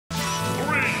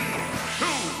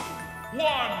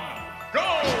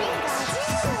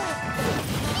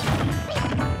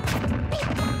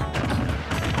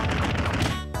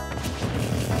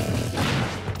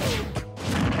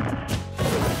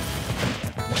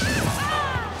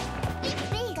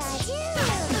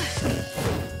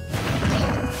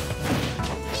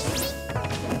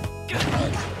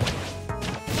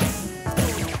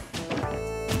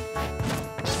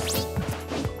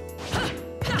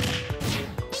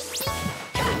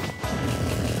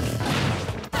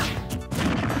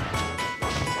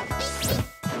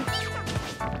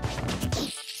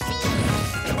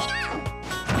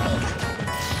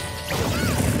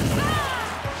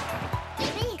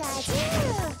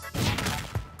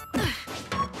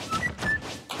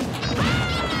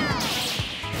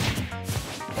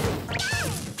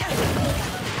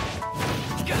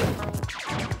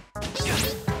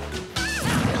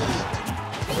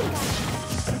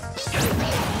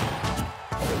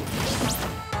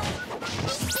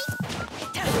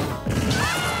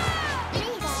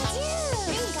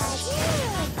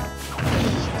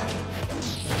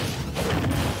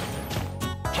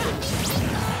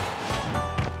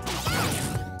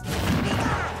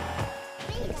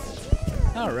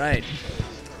Alright.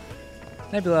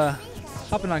 Nebula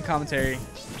hopping on commentary.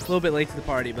 A little bit late to the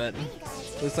party, but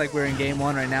looks like we're in game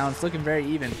one right now. And it's looking very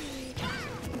even.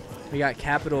 We got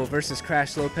Capital versus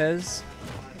CrashLopez.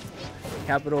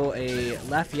 Capital, a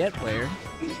Lafayette player,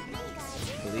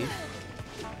 I believe.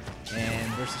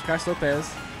 And versus CrashLopez,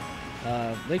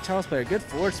 Lake Charles player. Good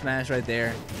forward smash right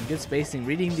there. And good spacing.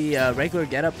 Reading the regular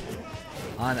getup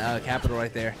on Capital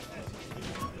right there.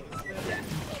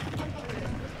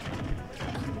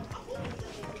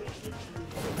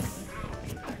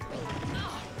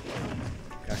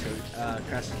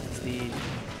 Crash gets the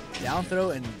down throw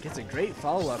and gets a great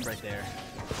follow-up right there.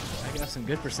 Racking up some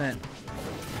good percent.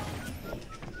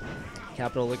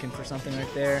 Capital looking for something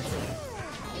right there.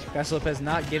 CrashLopez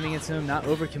not giving it to him, not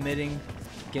overcommitting,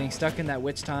 getting stuck in that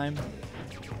witch time.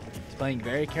 He's playing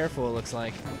very careful, it looks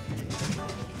like.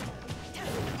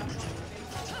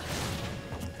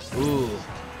 Ooh.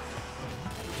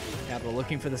 Capital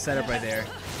looking for the setup right there.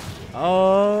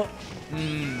 Oh,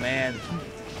 man.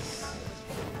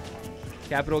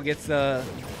 Capital gets the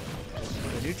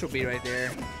neutral B right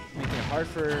there, making it hard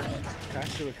for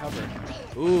Crash to recover.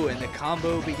 Ooh, and the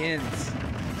combo begins.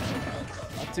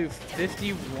 Up to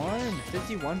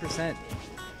 51%.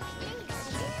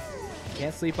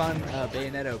 Can't sleep on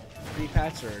Bayonetta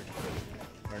pre-patch or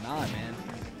not, man.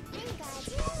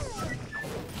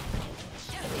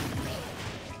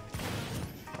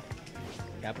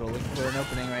 Capital looking for an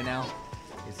opening right now.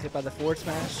 He's hit by the forward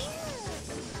smash.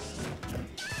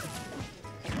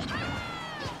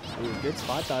 Ooh, good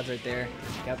spot dodge right there.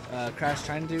 Crash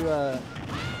trying to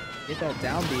get that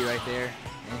down B right there,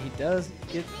 and he does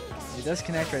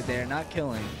connect right there, not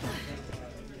killing.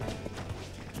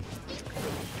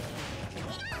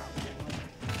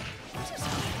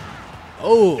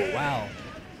 Oh wow!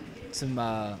 Some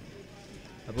I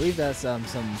believe that's some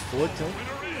forward tilt.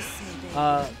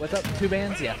 What's up? 2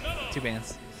 bands? Yeah, 2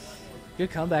 bands. Good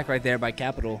comeback right there by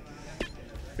Capital,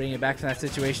 bringing it back from that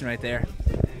situation right there.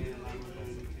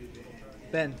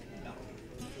 Ben.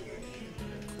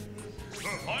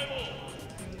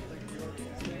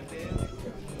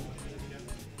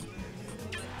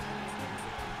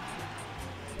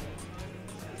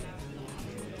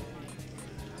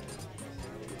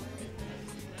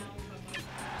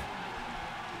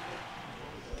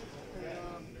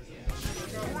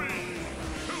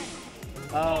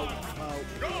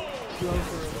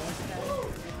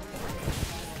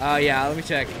 Yeah, let me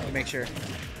check to make sure.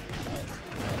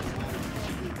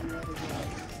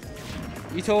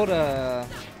 You told, yeah,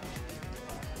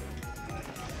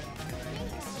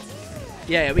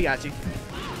 we got you.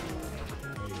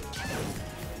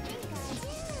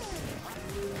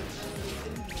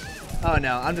 Oh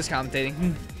no, I'm just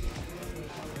commentating.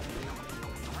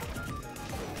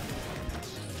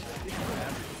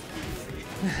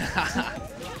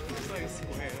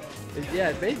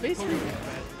 Yeah, basically.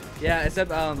 Yeah, except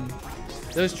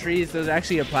those trees, those are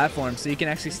actually a platform, so you can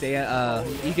actually stay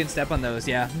you can step on those,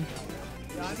 yeah.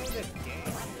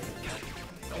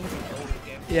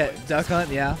 Yeah, duck hunt,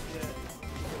 yeah.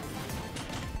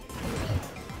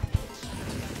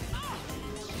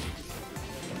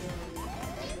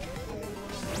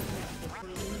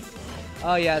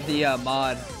 Oh yeah, the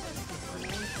mod.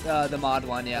 The mod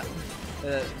one, yeah.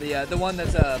 The one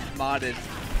that's modded.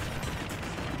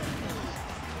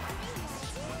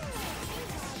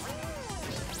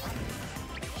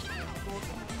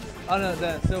 Oh no,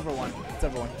 the silver one.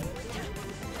 Silver one.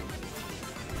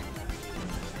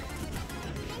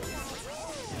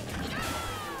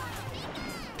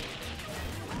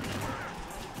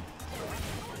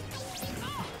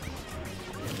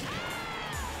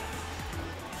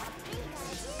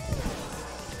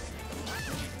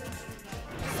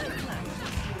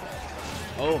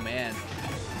 Oh, man.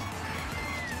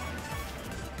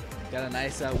 Got a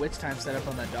nice witch time set up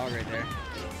on that dog right there.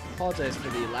 Apologize for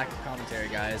the lack of commentary,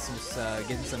 guys. I'm just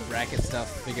getting some bracket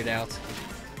stuff figured out.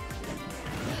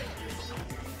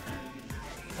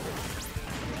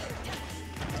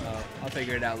 I'll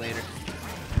figure it out later.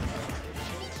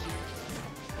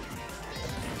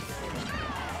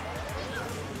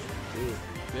 Ooh,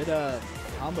 good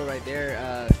combo right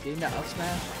there. Getting that up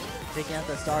smash, taking out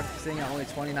that stock, sitting at only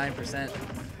 29%.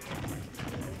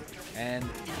 And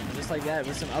just like that,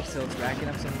 with some up tilts, racking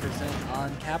up some percent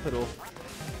on Capital.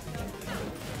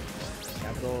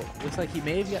 Capital looks like he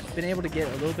may have been able to get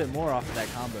a little bit more off of that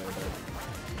combo,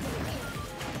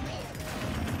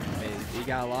 but he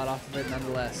got a lot off of it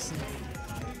nonetheless.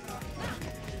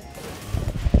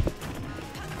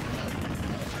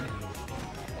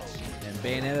 And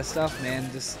Bayonetta stuff,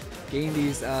 man, just getting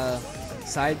these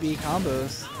side B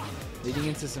combos, leading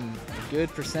into some good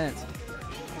percent.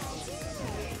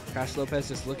 CrashLopez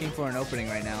just looking for an opening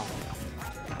right now.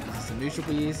 Some neutral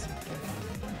Bs.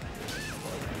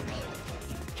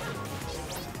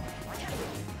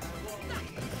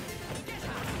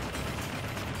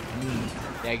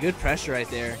 Yeah, good pressure right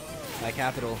there by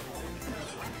Capital.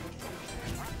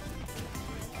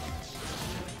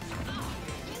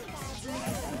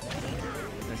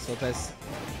 CrashLopez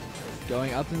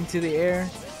going up into the air.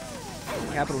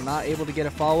 Capital not able to get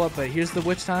a follow-up, but here's the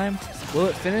witch time. Will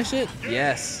it finish it?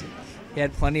 Yes. He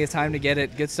had plenty of time to get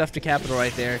it. Good stuff to Capital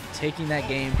right there, taking that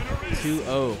game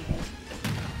 2-0.